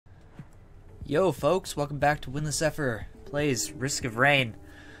Yo folks, welcome back to Windless Zephyr plays Risk of Rain.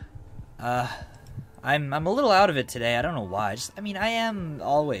 I'm a little out of it today. I don't know why. I am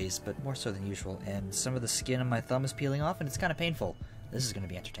always, but more so than usual. And some of the skin on my thumb is peeling off, and it's kind of painful. This is going to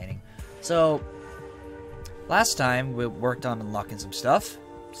be entertaining. So, last time we worked on unlocking some stuff,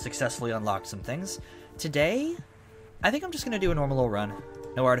 successfully unlocked some things. Today, I think I'm just going to do a normal little run.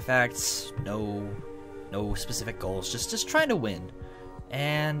 No artifacts, no specific goals. Just trying to win.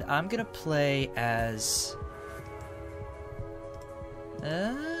 And I'm gonna play as... who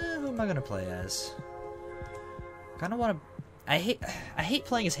am I gonna play as? Kinda wanna... I hate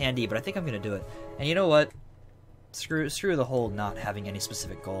playing as Handy, but I think I'm gonna do it. And you know what? Screw the whole not having any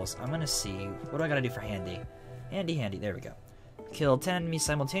specific goals. I'm gonna see... What do I gotta do for Handy? Handy, there we go. Kill 10 enemies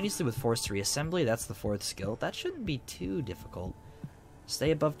simultaneously with forced reassembly. That's the 4th skill. That shouldn't be too difficult.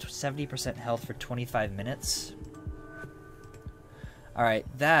 Stay above 70% health for 25 minutes. Alright,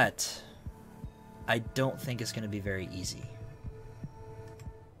 that I don't think is going to be very easy.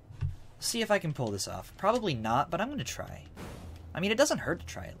 See if I can pull this off. Probably not, but I'm going to try. I mean, it doesn't hurt to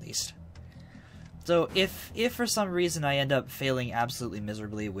try at least. So if for some reason I end up failing absolutely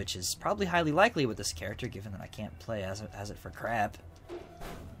miserably, which is probably highly likely with this character, given that I can't play as it for crap.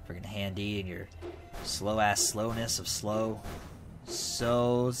 Friggin' Handy and your slow-ass slowness of slow.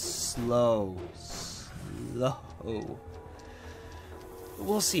 So slow. Slow.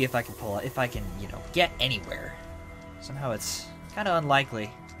 We'll see if I can pull it, if I can, get anywhere. Somehow it's kind of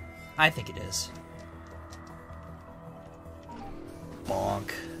unlikely. I think it is.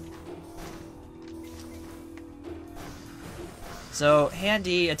 Bonk. So,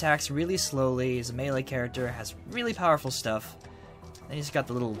 Handy attacks really slowly, he's a melee character, has really powerful stuff. Then he's got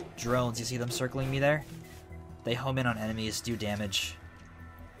the little drones, you see them circling me there? They home in on enemies, do damage,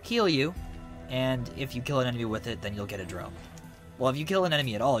 heal you, and if you kill an enemy with it, then you'll get a drone. Well, if you kill an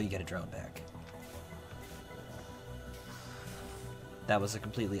enemy at all, you get a drone back. That was a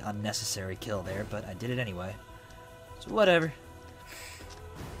completely unnecessary kill there, but I did it anyway. So whatever.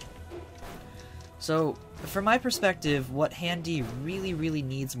 So, from my perspective, what Handy really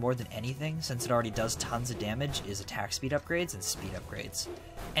needs more than anything, since it already does tons of damage, is attack speed upgrades and speed upgrades.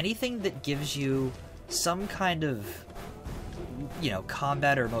 Anything that gives you some kind of,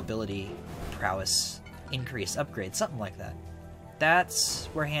 combat or mobility prowess increase, upgrade, something like that. That's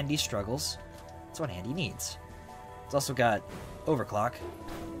where Handy struggles. That's what Handy needs. It's also got Overclock.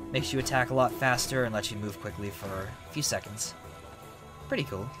 Makes you attack a lot faster and lets you move quickly for a few seconds. Pretty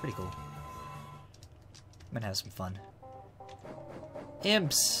cool, pretty cool. I'm gonna have some fun.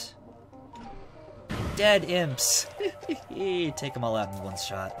 Imps! Dead imps! Take them all out in one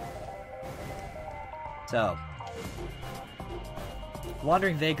shot. So,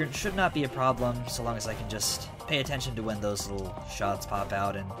 Wandering Vagrant should not be a problem, so long as I can just pay attention to when those little shots pop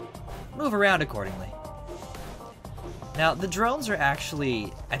out and move around accordingly. Now, the drones are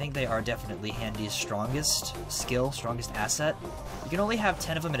actually, I think they are definitely Handy's strongest skill, strongest asset. You can only have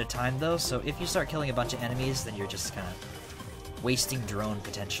 10 of them at a time though, so if you start killing a bunch of enemies, then you're just kind of wasting drone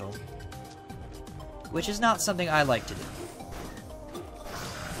potential. Which is not something I like to do.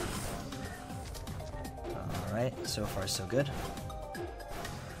 Alright, so far so good.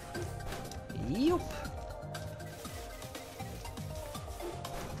 Yup.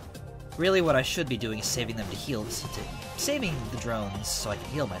 Really what I should be doing is saving them to heal, saving the drones so I can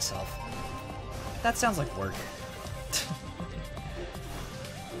heal myself. That sounds like work.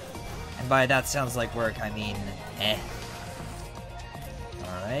 And by that sounds like work, I mean, eh.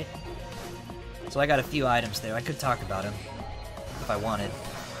 Alright. So I got a few items there, I could talk about them, if I wanted.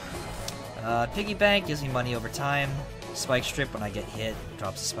 Piggy Bank gives me money over time. Spike Strip, when I get hit,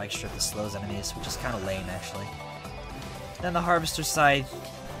 drops a Spike Strip that slows enemies, which is kind of lame, actually. Then the Harvester Scythe,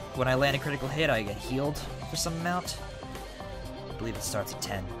 when I land a critical hit, I get healed for some amount. I believe it starts at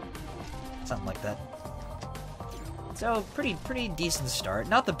 10. Something like that. So, pretty decent start.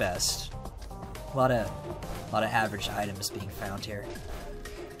 Not the best. A lot of average items being found here.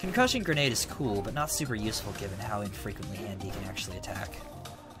 Concussion Grenade is cool, but not super useful given how infrequently Handy can actually attack.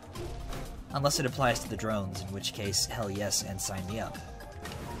 Unless it applies to the drones, in which case, hell yes, and sign me up.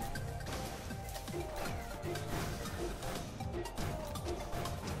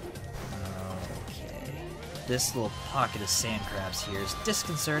 Okay. This little pocket of sand crabs here is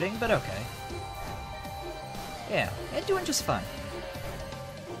disconcerting, but okay. Yeah, and doing just fine.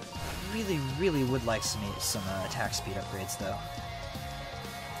 Really would like some attack speed upgrades, though.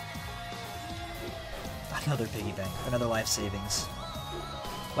 Another piggy bank, another life savings.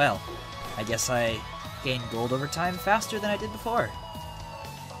 Well, I guess I gained gold over time faster than I did before.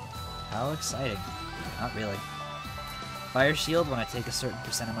 How exciting. Not really. Fire shield, when I take a certain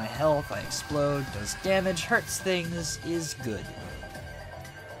percent of my health, I explode, does damage, hurts things, is good.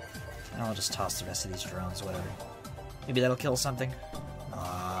 And I'll just toss the rest of these drones, whatever. Maybe that'll kill something?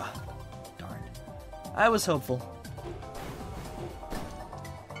 Ah, darn. I was hopeful.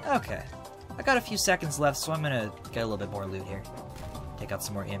 Okay. I got a few seconds left, so I'm gonna get a little bit more loot here. Take out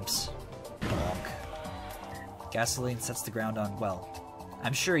some more imps. Bonk. Gasoline sets the ground on, well,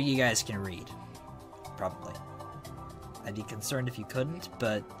 I'm sure you guys can read. Probably. I'd be concerned if you couldn't,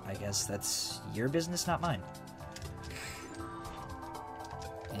 but I guess that's your business, not mine.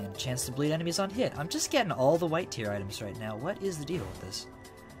 And chance to bleed enemies on hit. I'm just getting all the white tier items right now. What is the deal with this?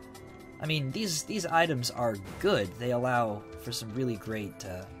 I mean, these items are good. They allow for some really great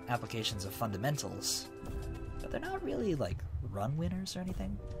applications of fundamentals. But they're not really, like, run winners or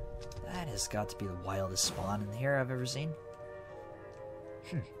anything. That has got to be the wildest spawn in here I've ever seen.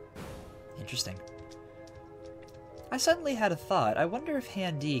 Interesting. I suddenly had a thought. I wonder if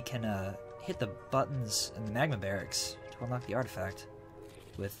Handy can hit the buttons in the Magma Barracks to unlock the artifact.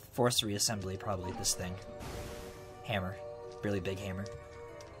 With forced reassembly, probably, this thing. Hammer. Really big hammer.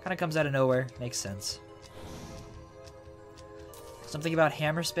 Kinda comes out of nowhere. Makes sense. Something about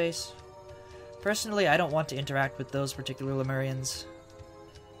hammer space? Personally, I don't want to interact with those particular Lemurians.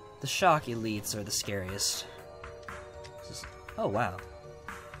 The shock elites are the scariest. Oh, wow.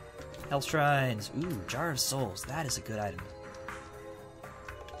 Hell Shrines. Ooh, Jar of Souls. That is a good item.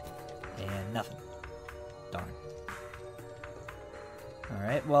 And nothing. Darn.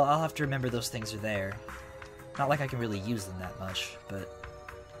 Alright, well, I'll have to remember those things are there. Not like I can really use them that much, but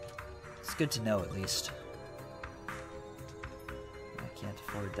it's good to know at least. I can't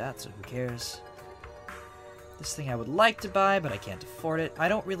afford that, so who cares? This thing I would like to buy, but I can't afford it. I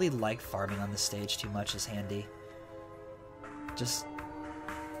don't really like farming on this stage too much as Handy. Just...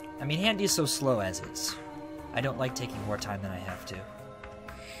 I mean, Handy is so slow as is. I don't like taking more time than I have to.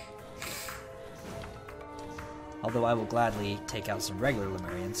 Although I will gladly take out some regular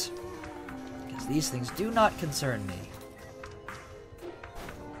Lemurians. Because these things do not concern me.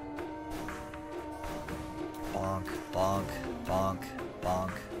 Bonk, bonk, bonk,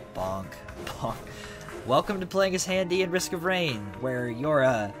 bonk, bonk, bonk. Welcome to playing as Handy in Risk of Rain, where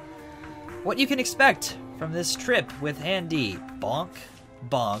you're, what you can expect from this trip with Handy. Bonk,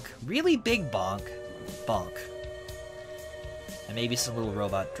 bonk, really big bonk, bonk. And maybe some little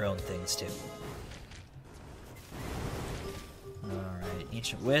robot drone things, too. Alright,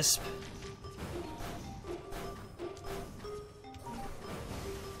 Ancient Wisp.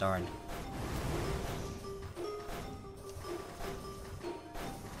 Darn.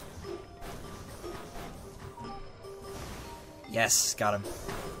 Yes, got him.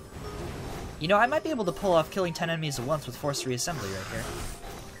 You know, I might be able to pull off killing 10 enemies at once with forced reassembly right here.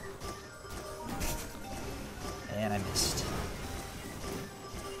 And I missed.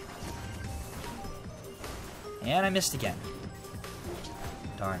 And I missed again.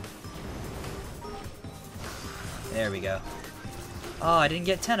 Darn. There we go. Oh, I didn't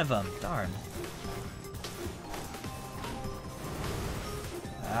get 10 of them. Darn.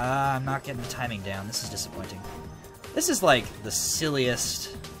 Ah, I'm not getting the timing down. This is disappointing. This is like the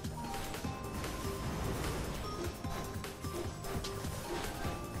silliest...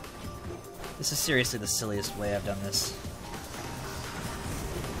 This is seriously the silliest way I've done this.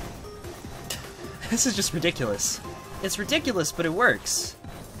 This is just ridiculous. It's ridiculous, but it works.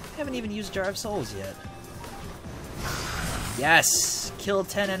 I haven't even used Jar of Souls yet. Yes! Kill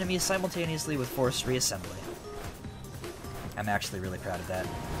 10 enemies simultaneously with forced reassembly. I'm actually really proud of that.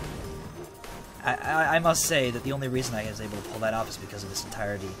 I must say that the only reason I was able to pull that off is because of this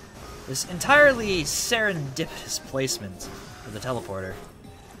entirely serendipitous placement of the teleporter.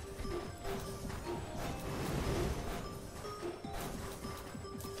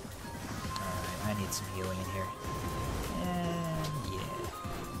 Alright, I need some healing in here. And yeah.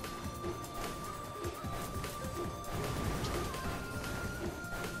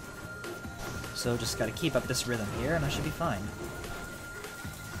 So just gotta keep up this rhythm here and I should be fine.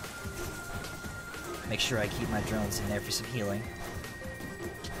 Make sure I keep my drones in there for some healing.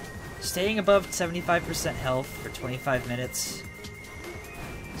 Staying above 75% health for 25 minutes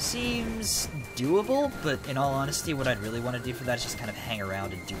seems doable, but in all honesty, what I'd really want to do for that is just kind of hang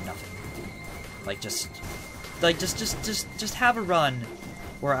around and do nothing. Just have a run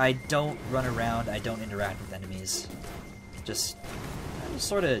where I don't run around, I don't interact with enemies. Just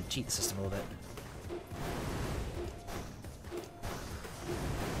sort of cheat the system a little bit.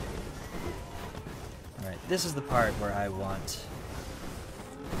 This is the part where I want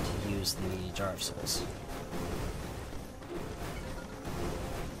to use the Jar of Souls.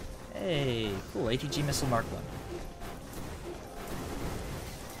 Hey, cool, ATG Missile Mark 1.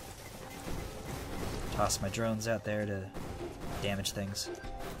 Toss my drones out there to damage things.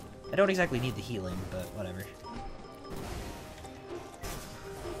 I don't exactly need the healing, but whatever.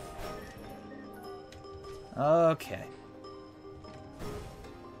 Okay.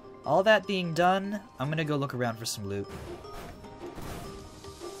 All that being done, I'm gonna go look around for some loot.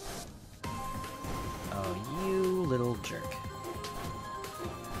 Oh, you little jerk.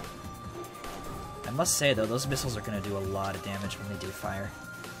 I must say, though, those missiles are gonna do a lot of damage when they do fire.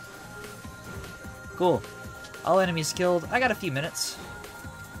 Cool. All enemies killed. I got a few minutes.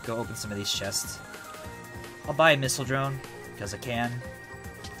 Go open some of these chests. I'll buy a missile drone, because I can.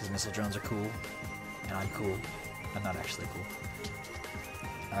 Because missile drones are cool. And I'm cool. I'm not actually cool.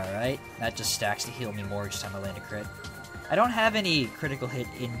 Alright, that just stacks to heal me more each time I land a crit. I don't have any critical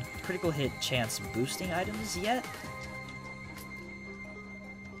hit chance boosting items yet.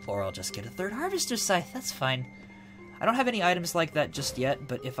 Or I'll just get a third harvester scythe, that's fine. I don't have any items like that just yet,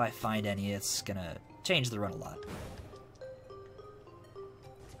 but if I find any, it's gonna change the run a lot.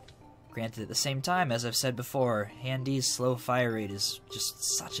 Granted, at the same time, as I've said before, Handy's slow fire rate is just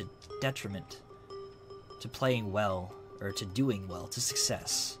such a detriment to playing well, or to doing well, to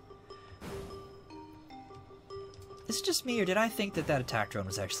success. Is it just me, or did I think that that attack drone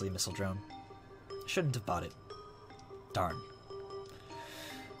was actually a missile drone? I shouldn't have bought it. Darn.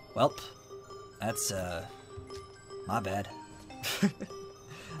 Welp. That's, my bad.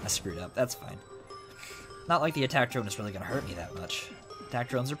 I screwed up. That's fine. Not like the attack drone is really gonna hurt me that much. Attack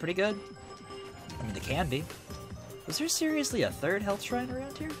drones are pretty good. I mean, they can be. Was there seriously a third health shrine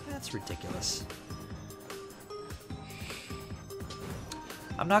around here? That's ridiculous.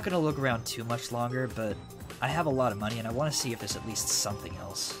 I'm not gonna look around too much longer, but I have a lot of money and I want to see if there's at least something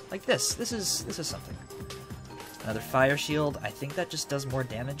else. Like this. This is something. Another fire shield. I think that just does more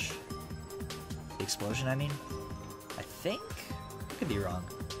damage. The explosion, I mean. I think? I could be wrong.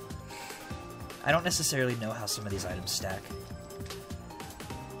 I don't necessarily know how some of these items stack.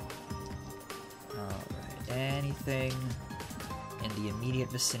 Alright, anything in the immediate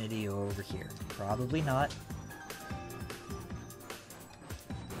vicinity over here? Probably not.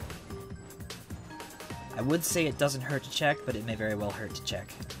 I would say it doesn't hurt to check, but it may very well hurt to check.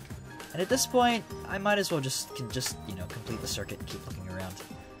 And at this point, I might as well just you know, complete the circuit and keep looking around.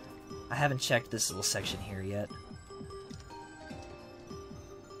 I haven't checked this little section here yet.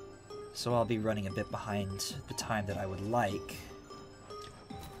 So I'll be running a bit behind the time that I would like.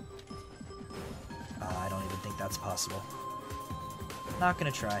 I don't even think that's possible. Not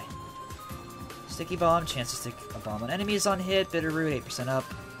gonna try. Sticky bomb, chance to stick a bomb on enemies on hit, Bitterroot, 8% up.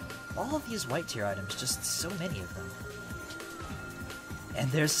 All of these white tier items, just so many of them.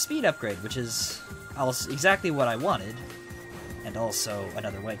 And there's a speed upgrade, which is exactly what I wanted, and also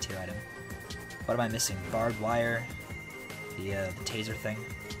another white tier item. What am I missing? Barbed wire, the taser thing.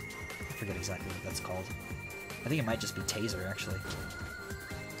 I forget exactly what that's called. I think it might just be taser, actually.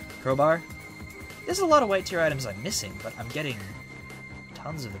 Crowbar. There's a lot of white tier items I'm missing, but I'm getting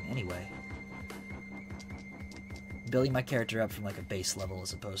tons of them anyway. Building my character up from like a base level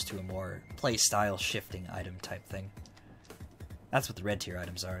as opposed to a more playstyle shifting item type thing. That's what the red tier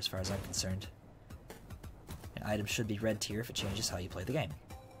items are as far as I'm concerned. An item should be red tier if it changes how you play the game.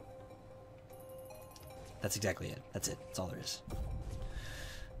 That's exactly it. That's it. That's all there is.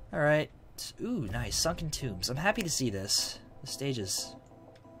 Alright. Ooh, nice. Sunken Tombs. I'm happy to see this. The stage is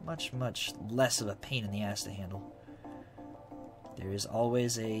much, much less of a pain in the ass to handle. There is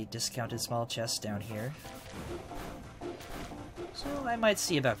always a discounted small chest down here. So I might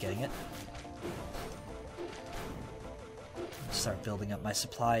see about getting it. Start building up my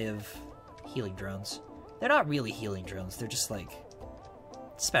supply of healing drones. They're not really healing drones, they're just like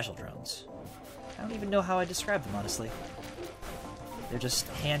special drones. I don't even know how I describe them, honestly. They're just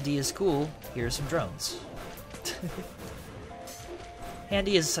Handy is cool, here are some drones.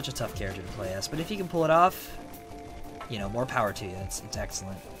 Handy is such a tough character to play as, but if you can pull it off, you know, more power to you, it's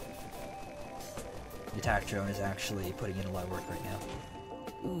excellent. The attack drone is actually putting in a lot of work right now.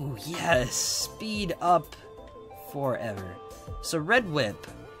 Ooh, yes! Speed up forever. So Red Whip,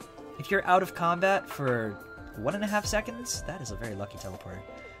 if you're out of combat for 1.5 seconds, that is a very lucky teleporter.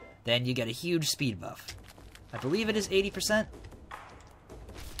 Then you get a huge speed buff. I believe it is 80%.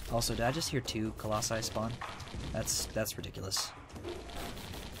 Also, did I just hear 2 Colossi spawn? That's ridiculous.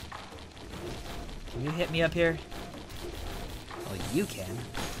 Can you hit me up here? Oh, you can.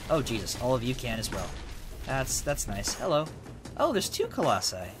 Oh, Jesus, all of you can as well. That's nice. Hello. Oh, there's 2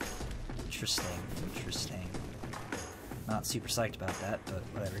 Colossi. Interesting, interesting. Not super psyched about that, but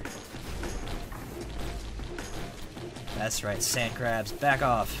whatever. That's right, sand crabs, back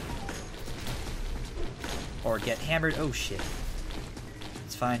off. Or get hammered. Oh, shit.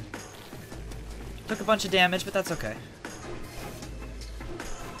 It's fine. Took a bunch of damage, but that's okay.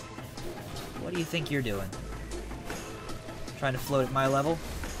 What do you think you're doing? Trying to float at my level?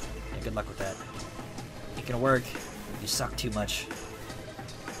 Yeah, good luck with that. Ain't gonna work. You suck too much.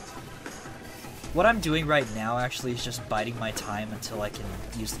 What I'm doing right now, actually, is just biding my time until I can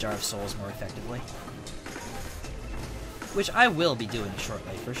use the Jar of Souls more effectively. Which I will be doing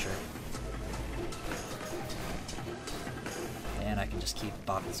shortly, for sure. And I can just keep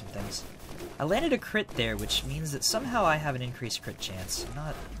bopping some things. I landed a crit there, which means that somehow I have an increased crit chance. I'm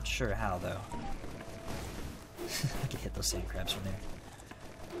not sure how, though. I can hit those sand crabs from there.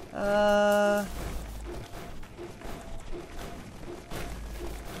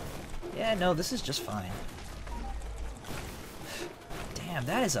 Yeah, no, this is just fine. Damn,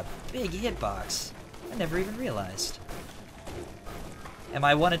 that is a big hitbox. I never even realized. And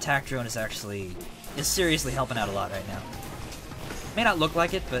my one attack drone is seriously helping out a lot right now. May not look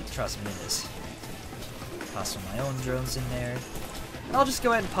like it, but trust me, it is. Toss some of my own drones in there. And I'll just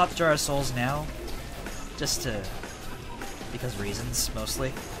go ahead and pop the Jar of Souls now. Because reasons,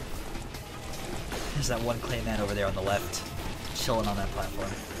 mostly. There's that one Clayman over there on the left, chilling on that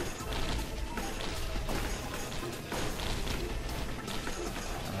platform.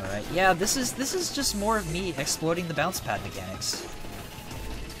 Alright, yeah, this is just more of me exploiting the bounce pad mechanics.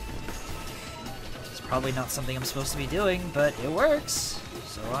 It's probably not something I'm supposed to be doing, but it works,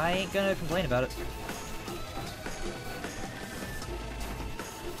 so I ain't gonna complain about it.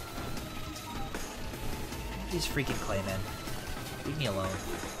 These freaking Claymen. Leave me alone.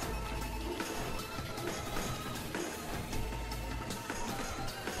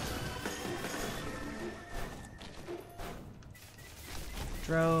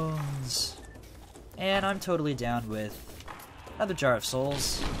 Drones. And I'm totally down with another Jar of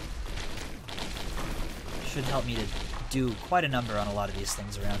Souls. Should help me to do quite a number on a lot of these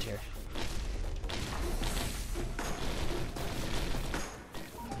things around here.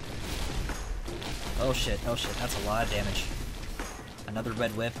 Oh shit, that's a lot of damage. Another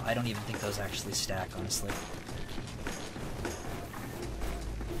red whip. I don't even think those actually stack, honestly.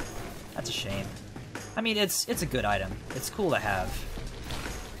 That's a shame. I mean, it's a good item. It's cool to have.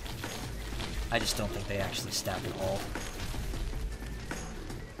 I just don't think they actually stack at all.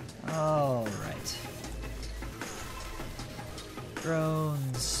 Alright.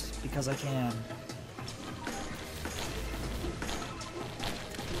 Drones, because I can.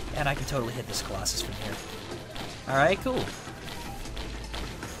 And I can totally hit this Colossus from here. Alright, cool.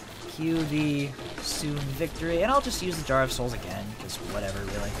 Cue the soon victory, and I'll just use the Jar of Souls again, because whatever,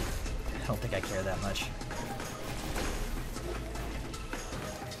 really. I don't think I care that much.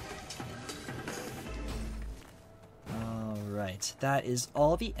 Alright, that is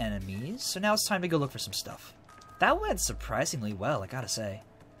all the enemies, so now it's time to go look for some stuff. That went surprisingly well, I gotta say.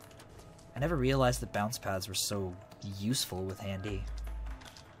 I never realized that bounce pads were so useful with Handy.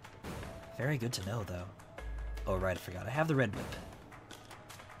 Very good to know, though. Oh, right, I forgot. I have the Red Whip.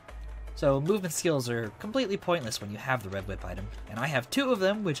 So, movement skills are completely pointless when you have the Red Whip item. And I have two of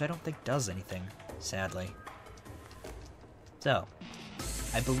them, which I don't think does anything, sadly. So,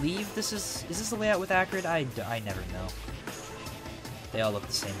 I believe this is this the layout with Acrid? I never know. They all look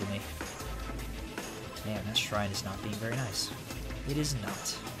the same to me. Man, that shrine is not being very nice. It is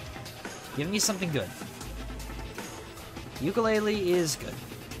not. Give me something good. Ukulele is good.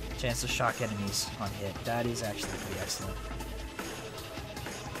 Chance to shock enemies on hit. That is actually pretty excellent.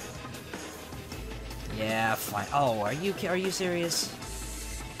 Yeah, fine. Oh, are you serious?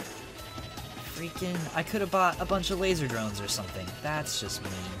 Freaking! I could have bought a bunch of laser drones or something. That's just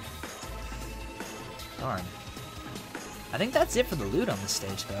mean. Darn. I think that's it for the loot on this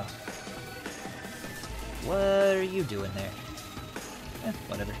stage, though. What are you doing there?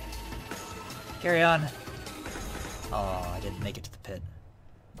 Whatever. Carry on. Oh, I didn't make it to the pit.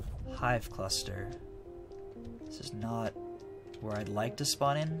 Hive cluster. This is not where I'd like to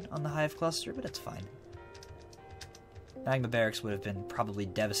spawn in on the Hive cluster, but it's fine. Magma Barracks would have been probably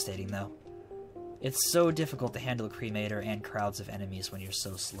devastating, though. It's so difficult to handle a Cremator and crowds of enemies when you're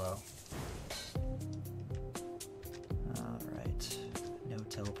so slow. Alright. No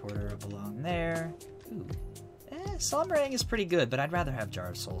teleporter belong there. Ooh. Slumberang is pretty good, but I'd rather have Jar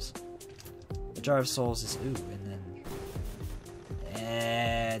of Souls. The Jar of Souls is... Ooh, and then...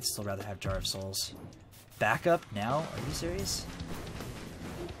 I'd still rather have Jar of Souls. Backup now? Are you serious?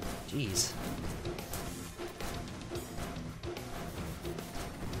 Jeez.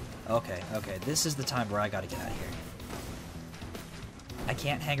 Okay, this is the time where I gotta get out of here. I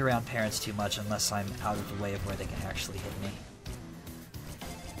can't hang around parents too much unless I'm out of the way of where they can actually hit me.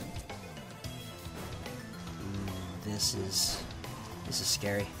 Ooh, this is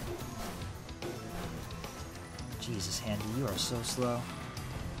scary. Jesus, Handy, you are so slow.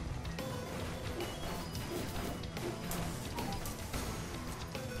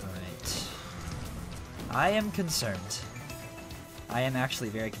 Alright. I am concerned. I am actually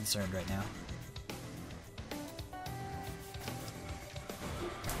very concerned right now.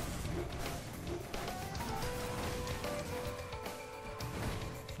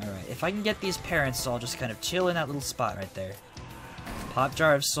 Alright, if I can get these parents to all just kind of chill in that little spot right there. Pop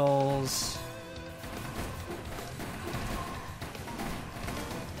Jar of Souls.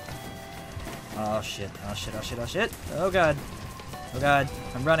 Oh shit, oh shit, oh shit, oh shit. Oh god. Oh god.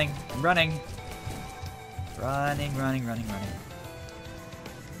 I'm running. I'm running. Running, running, running, running.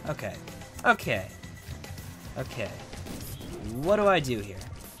 Okay. Okay. Okay. What do I do here?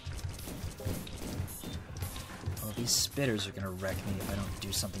 Well, these spitters are gonna wreck me if I don't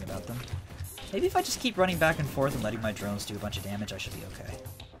do something about them. Maybe if I just keep running back and forth and letting my drones do a bunch of damage, I should be okay.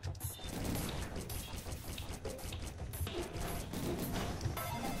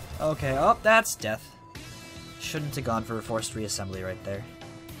 Okay, oh, that's death. Shouldn't have gone for a forced reassembly right there.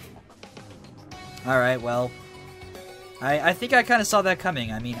 Alright, well, I think I kind of saw that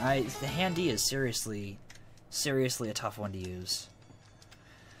coming. I mean, the Handy is seriously a tough one to use.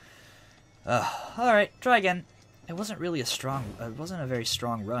 Alright, try again. It wasn't really it wasn't a very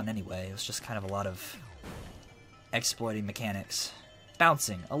strong run anyway. It was just kind of a lot of exploiting mechanics.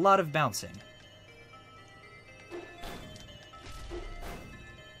 Bouncing, a lot of bouncing.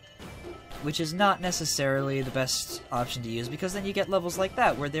 Which is not necessarily the best option to use, because then you get levels like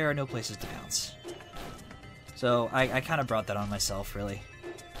that where there are no places to bounce. So I kind of brought that on myself, really.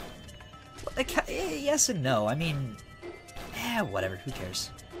 Yes and no. I mean, whatever. Who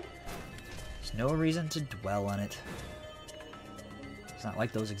cares? There's no reason to dwell on it. It's not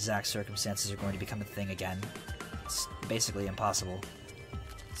like those exact circumstances are going to become a thing again. It's basically impossible.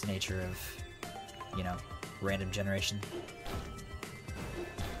 It's the nature of, you know, random generation.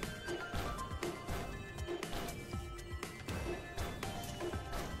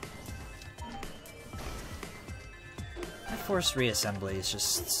 Forced reassembly is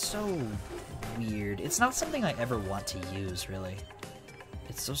just so weird. It's not something I ever want to use, really.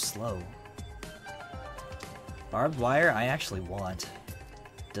 It's so slow. Barbed wire, I actually want.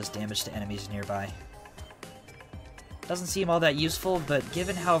 Does damage to enemies nearby. Doesn't seem all that useful, but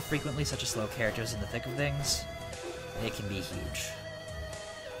given how frequently such a slow character is in the thick of things, it can be huge.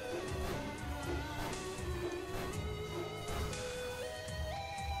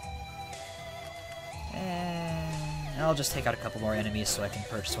 I'll just take out a couple more enemies so I can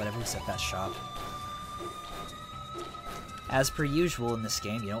purchase whatever's at that shop. As per usual in this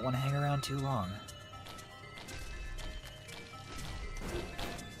game, you don't want to hang around too long.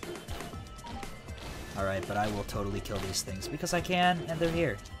 Alright, but I will totally kill these things because I can, and they're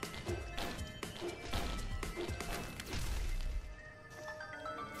here.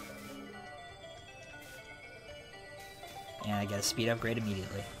 And I get a speed upgrade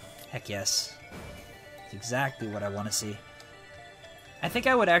immediately. Heck yes. Exactly what I want to see. I think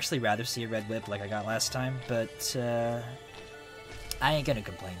I would actually rather see a red whip like I got last time, but I ain't gonna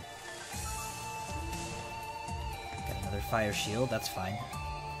complain. Got another fire shield, that's fine.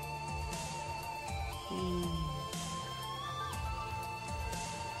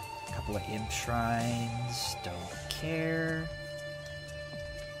 Couple of imp shrines, don't care.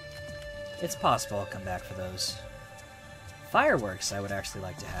 It's possible I'll come back for those. Fireworks I would actually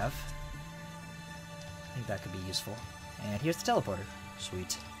like to have. I think that could be useful. And here's the teleporter.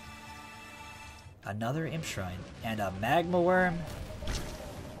 Sweet. Another imp shrine. And a magma worm?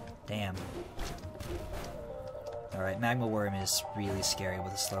 Damn. Alright, magma worm is really scary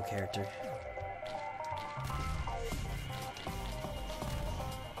with a slow character.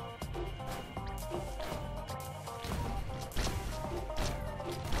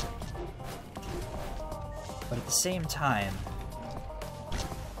 But at the same time,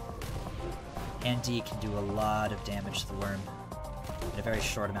 Handy can do a lot of damage to the worm in a very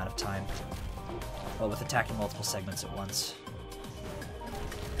short amount of time, well, with attacking multiple segments at once.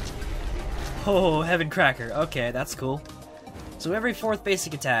 Oh, Heaven Cracker. Okay, that's cool. So every fourth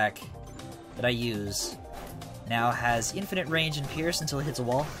basic attack that I use now has infinite range and pierce until it hits a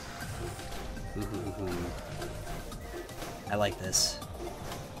wall. Ooh. I like this.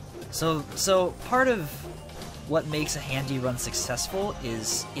 So part of what makes a Handy run successful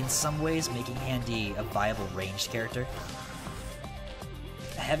is, in some ways, making Handy a viable ranged character.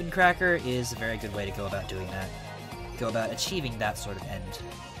 A Heaven Cracker is a very good way to go about doing that. Go about achieving that sort of end.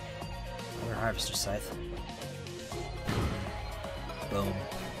 Or Harvester Scythe. Boom.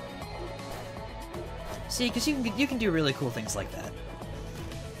 See, because you can do really cool things like that.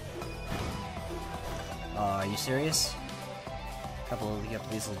 Are you serious? A couple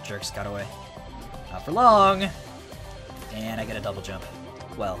of these little jerks got away. Not for long! And I get a double jump.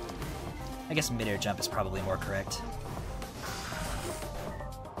 Well, I guess mid-air jump is probably more correct.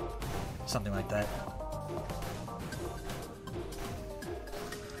 Something like that.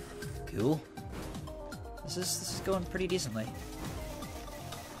 Cool. This is going pretty decently.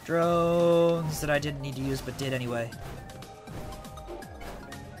 Drones that I didn't need to use but did anyway.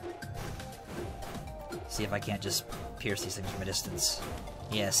 See if I can't just pierce these things from a distance.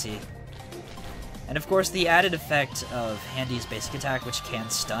 Yeah, see? And of course the added effect of Handy's basic attack, which can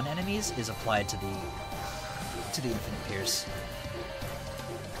stun enemies, is applied to the infinite pierce.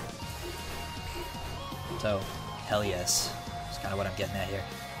 So, hell yes. That's kind of what I'm getting at here.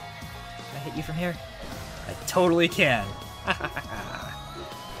 Can I hit you from here? I totally can!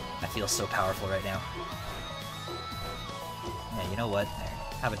 I feel so powerful right now. Yeah, you know what? There,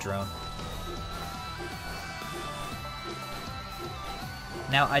 have a drone.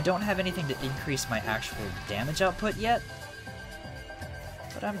 Now, I don't have anything to increase my actual damage output yet,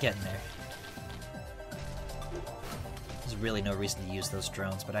 but I'm getting there. There's really no reason to use those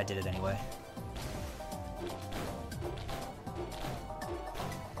drones, but I did it anyway.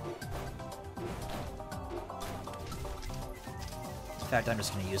 In fact, I'm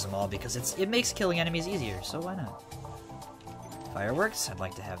just going to use them all because it makes killing enemies easier, so why not? Fireworks, I'd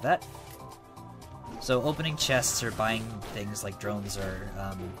like to have that. So opening chests or buying things like drones or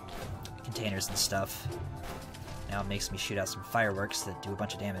containers and stuff now makes me shoot out some fireworks that do a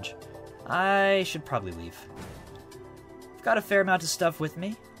bunch of damage. I should probably leave. I've got a fair amount of stuff with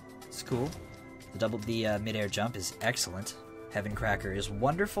me. It's cool. The mid-air jump is excellent. Heaven Cracker is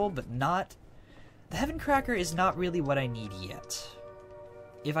wonderful, but not... The Heaven Cracker is not really what I need yet.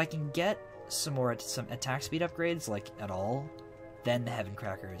 If I can get some attack speed upgrades, like at all, then the Heaven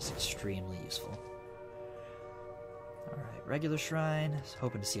Cracker is extremely useful. Alright, regular shrine. I was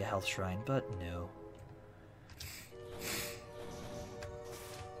hoping to see a health shrine, but no.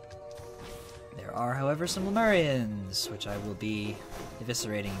 There are, however, some Lemurians, which I will be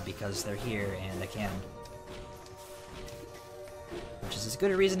eviscerating because they're here and I can. Which is as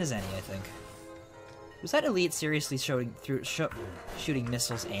good a reason as any, I think. Was that elite seriously shooting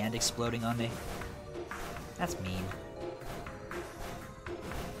missiles and exploding on me? That's mean.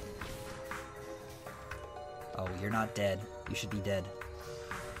 Oh, you're not dead. You should be dead.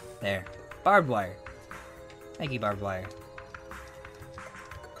 There. Barbed wire. Thank you, barbed wire.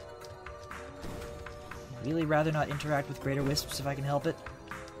 I'd really rather not interact with greater wisps if I can help it.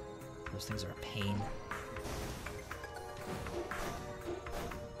 Those things are a pain.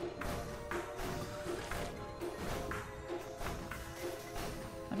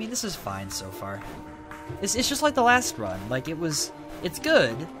 I mean, this is fine so far. It's just like the last run. Like, it's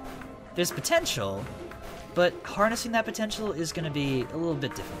good. There's potential. But harnessing that potential is going to be a little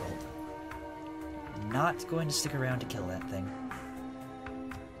bit difficult. I'm not going to stick around to kill that thing.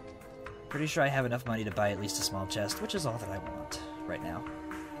 Pretty sure I have enough money to buy at least a small chest, which is all that I want right now.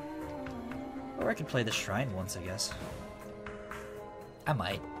 Or I can play the shrine once, I guess. I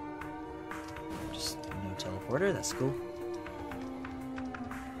might. Just no teleporter, that's cool.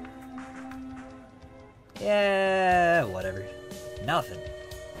 Yeah, whatever. Nothing.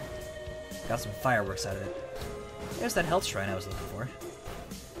 Got some fireworks out of it. There's that health shrine I was looking for.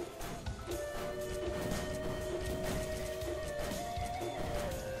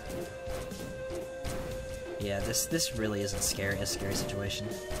 Yeah, this really isn't a scary situation.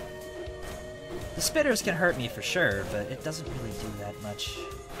 The spitters can hurt me for sure, but it doesn't really do that much.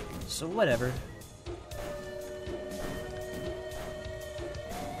 So whatever.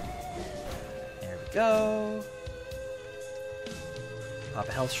 There we go. Pop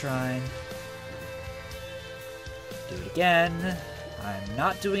a health shrine. Do it again. I'm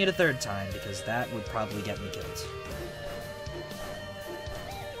not doing it a third time because that would probably get me killed.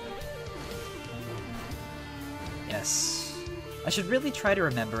 Yes. I should really try to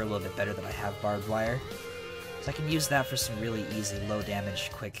remember a little bit better that I have barbed wire. So I can use that for some really easy, low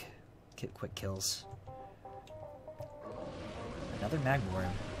damage, quick kills. Another magma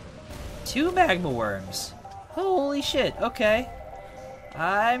worm. 2 magma worms! Holy shit, okay.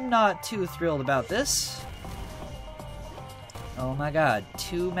 I'm not too thrilled about this. Oh my god,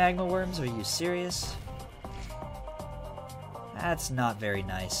 2 magma worms? Are you serious? That's not very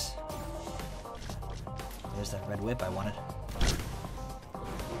nice. There's that red whip I wanted.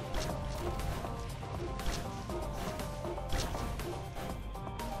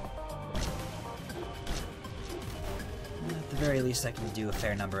 At the very least, I can do a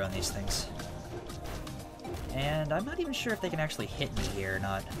fair number on these things. And I'm not even sure if they can actually hit me here or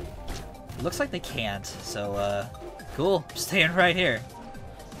not. It looks like they can't, so, cool. Staying right here.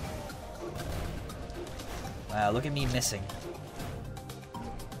 Wow, look at me missing.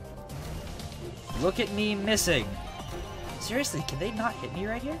 Look at me missing! Seriously, can they not hit me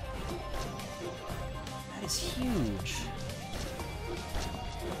right here? That is huge.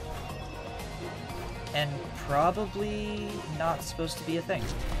 And probably not supposed to be a thing.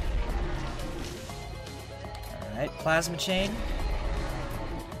 Alright, Plasma Chain.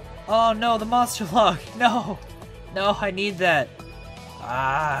 Oh no, the Monster Log! No! No, I need that!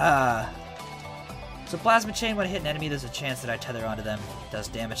 Ah! So Plasma Chain, when I hit an enemy, there's a chance that I tether onto them. It does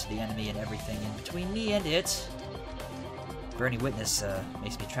damage to the enemy and everything in between me and it. Burning Witness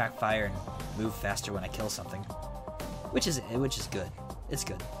makes me track fire and move faster when I kill something. Which is good. It's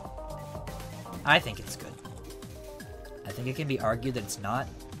good. I think it's good. I think it can be argued that it's not,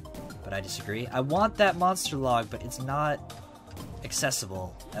 but I disagree. I want that Monster Log, but it's not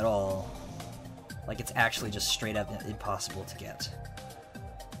accessible at all. Like, it's actually just straight up impossible to get.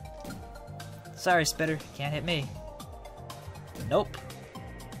 Sorry, Spitter. Can't hit me. Nope.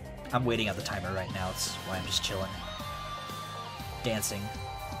 I'm waiting out the timer right now. It's why I'm just chilling. Dancing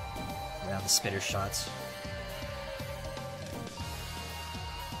around the Spitter shots.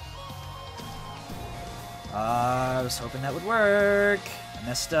 I was hoping that would work. I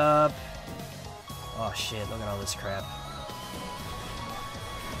messed up. Oh shit, look at all this crap.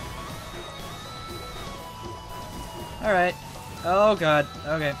 Alright. Oh god.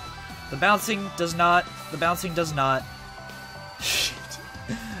 Okay. The bouncing does not. The bouncing does not. Shit.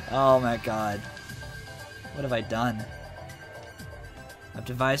 Oh my god. What have I done? I've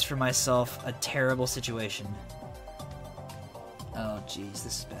devised for myself a terrible situation. Oh jeez,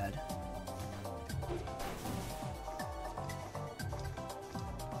 this is bad.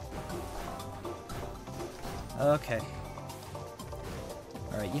 Okay.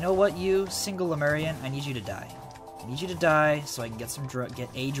 Alright, you know what, you single Lemurian? I need you to die. I need you to die so I can get get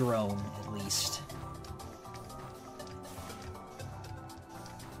a drone, at least.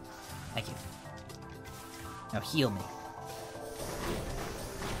 Thank you. Now heal me.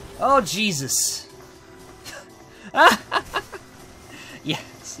 Oh, Jesus!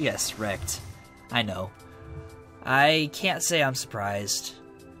 Yes, yes, wrecked. I know. I can't say I'm surprised.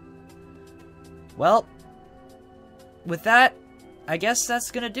 Well, with that, I guess that's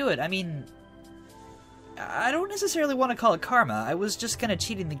gonna do it. I mean, I don't necessarily want to call it karma. I was just kinda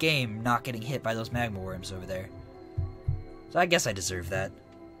cheating the game, not getting hit by those magma worms over there. So I guess I deserve that.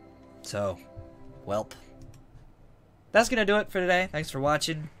 So, welp. That's gonna do it for today. Thanks for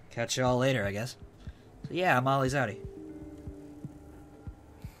watching. Catch y'all later, I guess. So yeah, I'm Ollie's Outie.